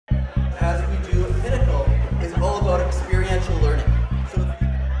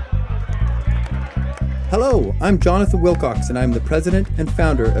Hello, I'm Jonathan Wilcox and I'm the president and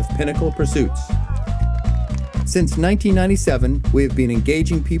founder of Pinnacle Pursuits. Since 1997, we have been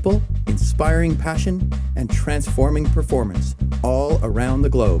engaging people, inspiring passion, and transforming performance all around the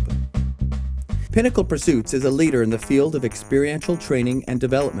globe. Pinnacle Pursuits is a leader in the field of experiential training and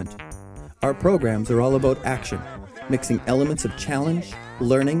development. Our programs are all about action, mixing elements of challenge,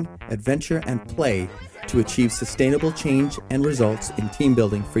 learning, adventure, and play to achieve sustainable change and results in team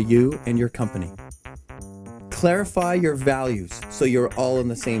building for you and your company. Clarify your values so you're all on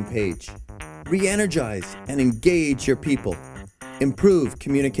the same page. Re-energize and engage your people. Improve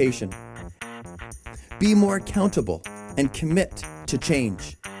communication. Be more accountable and commit to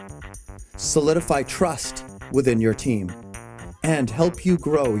change. Solidify trust within your team and help you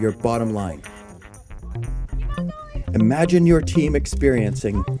grow your bottom line. Imagine your team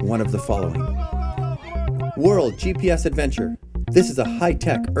experiencing one of the following. World GPS Adventure. This is a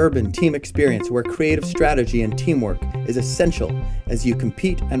high-tech urban team experience where creative strategy and teamwork is essential as you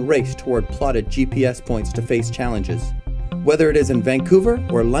compete and race toward plotted GPS points to face challenges. Whether it is in Vancouver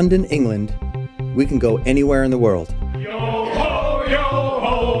or London, England, we can go anywhere in the world. Yo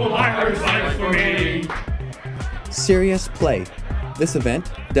ho, life for me. Serious Play. This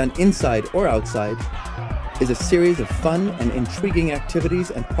event, done inside or outside, is a series of fun and intriguing activities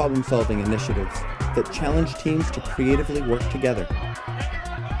and problem-solving initiatives that challenge teams to creatively work together.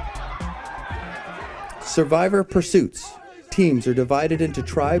 Survivor Pursuits. Teams are divided into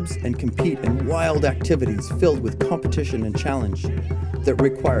tribes and compete in wild activities filled with competition and challenge that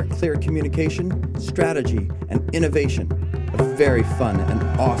require clear communication, strategy, and innovation. A very fun and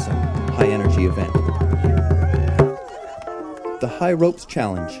awesome high-energy event. The High Ropes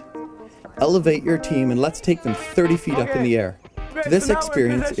Challenge. Elevate your team and let's take them 30 feet up in the air. This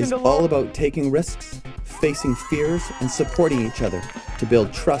experience is all about taking risks, facing fears, and supporting each other to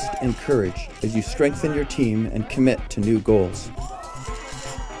build trust and courage as you strengthen your team and commit to new goals.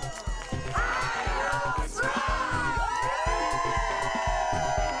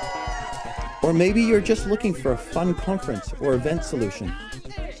 Or maybe you're just looking for a fun conference or event solution.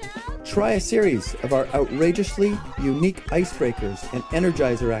 Try a series of our outrageously unique icebreakers and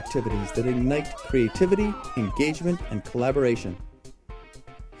energizer activities that ignite creativity, engagement, and collaboration.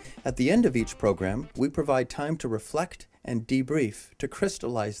 At the end of each program, we provide time to reflect and debrief to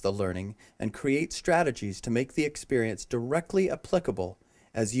crystallize the learning and create strategies to make the experience directly applicable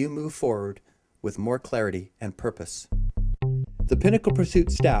as you move forward with more clarity and purpose. The Pinnacle Pursuit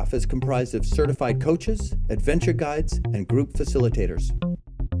staff is comprised of certified coaches, adventure guides, and group facilitators.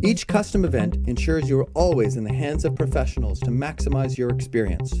 Each custom event ensures you're always in the hands of professionals to maximize your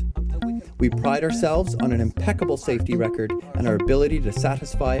experience. We pride ourselves on an impeccable safety record and our ability to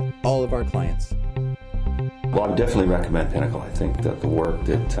satisfy all of our clients. Well, I would definitely recommend Pinnacle. I think that the work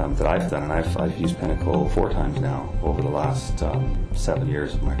that I've done, and I've used Pinnacle 4 times now over the last 7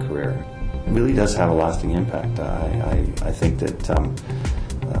 years of my career, it really does have a lasting impact. I think that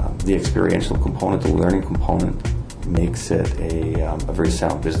the experiential component, the learning component, makes it a very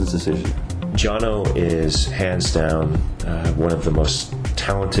sound business decision. Jono is hands down one of the most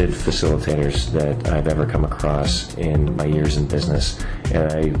talented facilitators that I've ever come across in my years in business,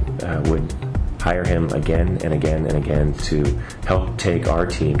 and I would hire him again and again and again to help take our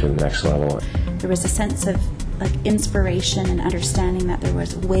team to the next level. There was a sense of inspiration and understanding that there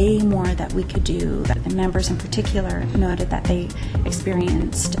was way more that we could do. The members in particular noted that they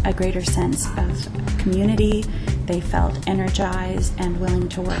experienced a greater sense of community. They felt energized and willing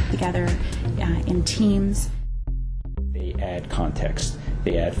to work together in teams. They add context,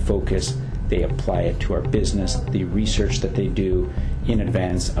 they add focus, they apply it to our business. The research that they do in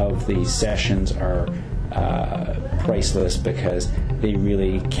advance of these sessions are priceless because they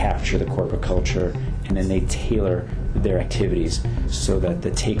really capture the corporate culture, and then they tailor their activities so that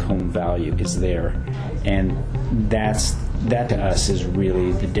the take-home value is there. And that to us is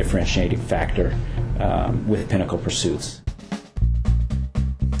really the differentiating factor with Pinnacle Pursuits.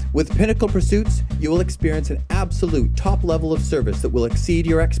 With Pinnacle Pursuits, you will experience an absolute top level of service that will exceed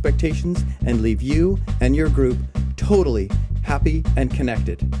your expectations and leave you and your group totally happy and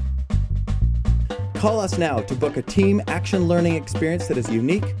connected. Call us now to book a team action learning experience that is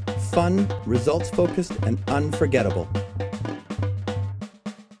unique, fun, results-focused, and unforgettable.